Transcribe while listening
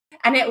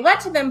and it led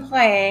to them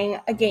playing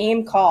a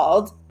game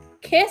called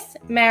Kiss,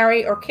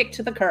 Marry, or Kick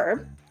to the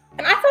Curb.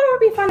 And I thought it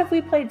would be fun if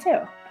we played too.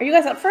 Are you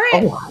guys up for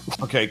it? Oh,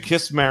 okay,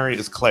 Kiss, Marry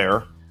is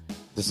Claire.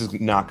 This is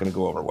not going to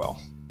go over well.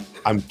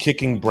 I'm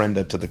kicking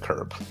Brenda to the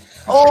curb.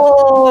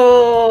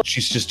 Oh!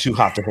 She's just too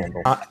hot to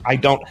handle. I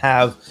don't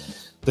have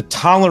the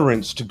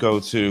tolerance to go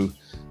to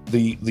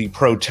the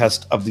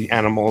protest of the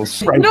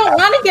animals. You don't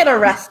want to get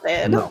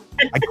arrested. No.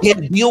 I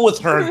can't deal with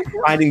her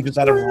deciding just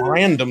out of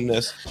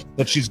randomness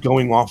that she's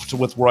going off to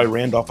with Roy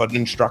Randolph, an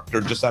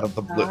instructor, just out of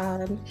the blue.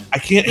 I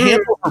can't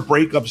handle her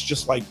breakups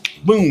just like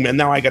boom, and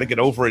now I got to get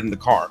over it in the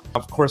car.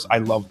 Of course, I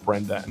love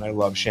Brenda and I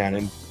love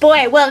Shannon.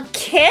 Boy, well,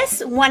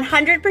 Kiss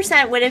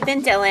 100% would have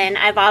been Dylan.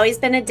 I've always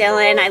been a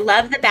Dylan. I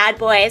love the bad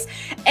boys.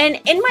 And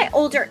in my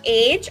older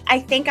age, I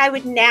think I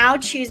would now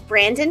choose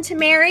Brandon to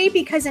marry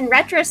because in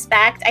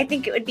retrospect, I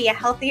think it would be a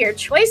healthier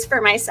choice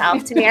for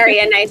myself to marry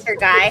a nicer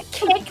guy.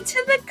 Kick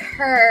to the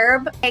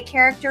curb,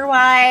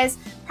 character-wise,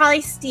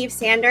 probably Steve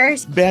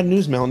Sanders. Bad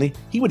news, Melanie.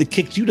 He would have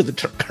kicked you to the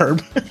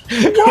curb.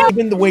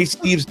 Even the way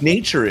Steve's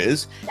nature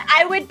is.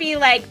 I would be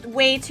like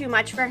way too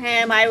much for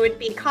him. I would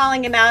be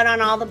calling him out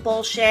on all the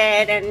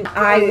bullshit. And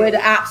I would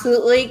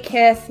absolutely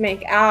kiss,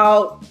 make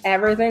out,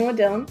 everything with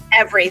Dylan.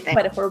 Everything.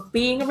 But if we're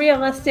being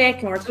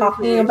realistic and we're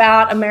talking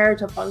about a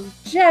marriage of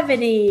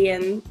longevity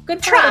and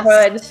good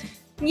childhood,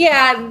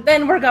 yeah,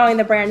 then we're going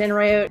the Brandon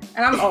route.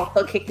 And I'm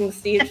also kicking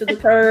Steve to the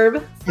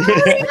curb.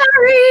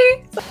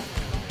 Sorry.